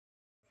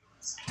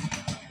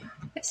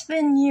It's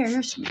been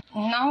years,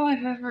 and all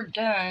I've ever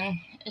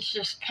done is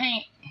just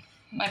paint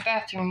my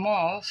bathroom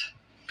walls.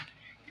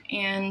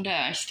 And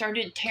I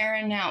started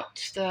tearing out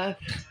stuff.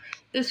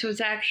 This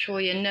was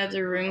actually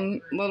another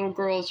room, little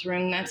girl's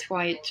room. That's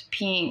why it's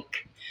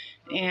pink.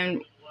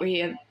 And we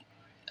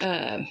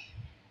have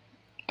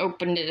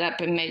opened it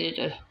up and made it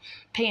a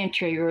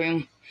pantry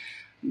room.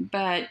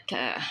 But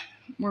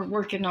we're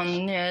working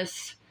on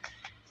this.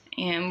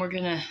 And we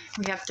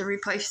have to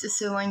replace the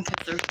ceiling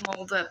because there's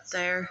mold up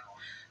there.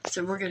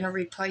 So we're going to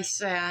replace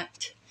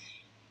that.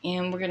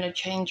 And we're going to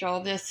change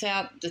all this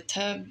out. The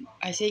tub,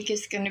 I think,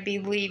 is going to be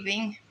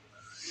leaving.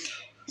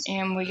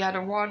 And we got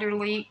a water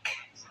leak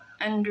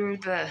under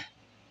the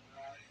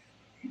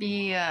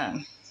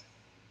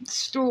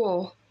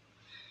stool.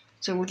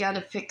 So we got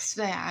to fix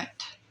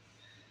that.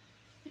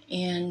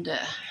 And,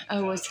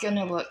 it's going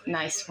to look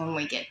nice when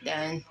we get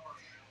done.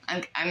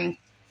 I'm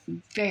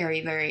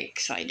very, very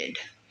excited.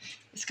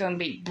 It's going to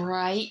be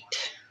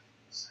bright,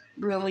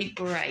 really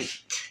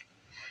bright.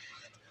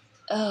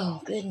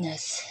 Oh,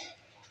 goodness.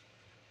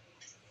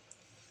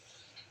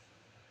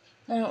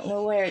 I don't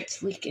know where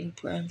it's leaking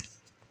from.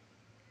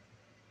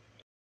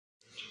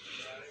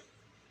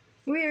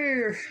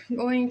 We're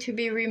going to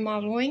be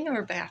remodeling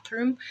our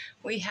bathroom.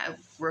 We have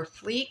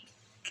roof leak,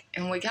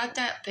 and we got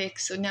that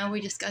fixed, so now we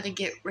just got to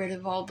get rid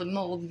of all the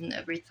mold and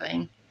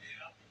everything.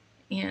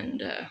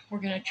 And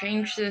we're going to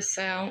change this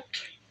out.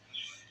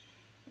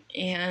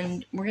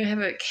 And we're going to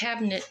have a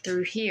cabinet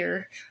through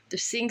here. The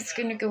sink's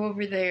going to go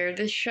over there.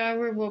 This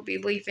shower will be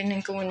leaving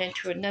and going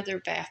into another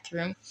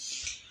bathroom.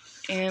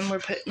 And we're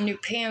putting new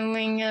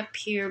paneling up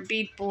here,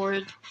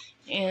 beadboard,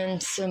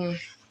 and some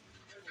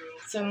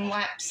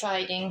lap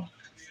siding,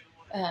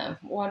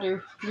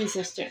 water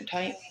resistant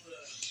type.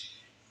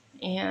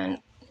 And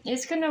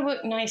it's going to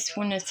look nice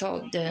when it's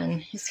all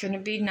done. It's going to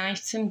be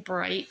nice and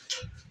bright.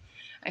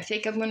 I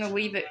think I'm going to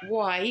leave it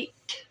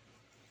white.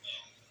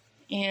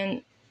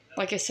 And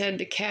like I said,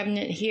 the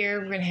cabinet here,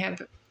 we're going to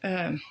have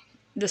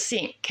the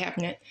sink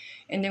cabinet.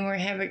 And then we're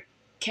going to have a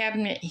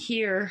cabinet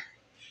here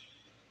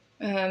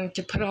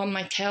to put all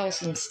my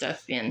towels and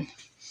stuff in.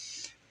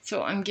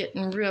 So I'm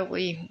getting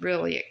really,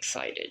 really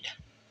excited.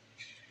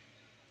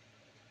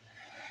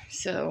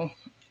 So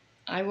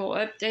I will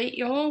update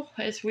y'all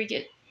as we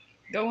get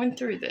going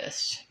through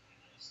this.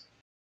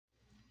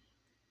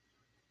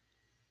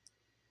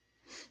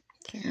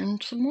 Tearing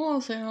some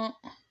walls out.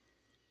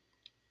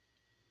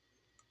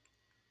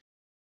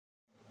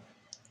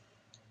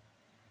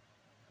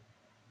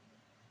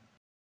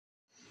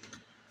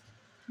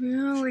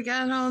 Well, we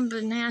got all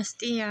the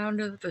nasty out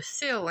of the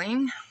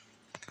ceiling.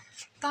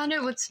 Thought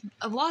it was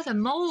a lot of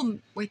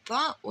mold we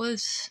thought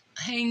was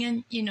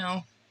hanging,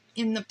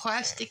 in the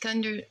plastic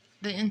under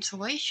the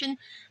insulation.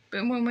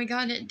 But when we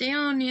got it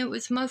down, it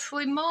was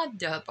mostly mod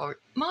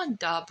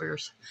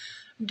daubers,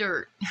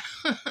 dirt.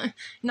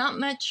 Not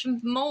much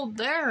mold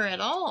there at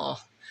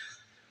all.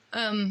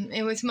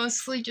 It was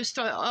mostly just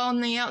on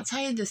the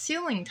outside of the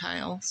ceiling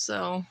tile.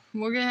 So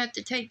we're going to have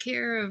to take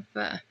care of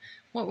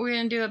what we're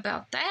going to do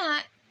about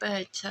that.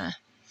 But,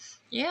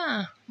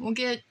 yeah, we'll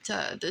get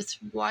this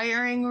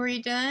wiring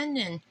redone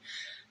and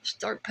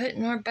start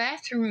putting our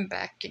bathroom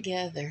back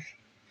together,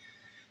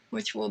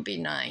 which will be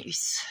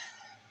nice.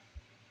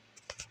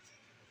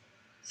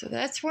 So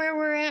that's where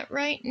we're at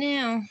right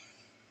now.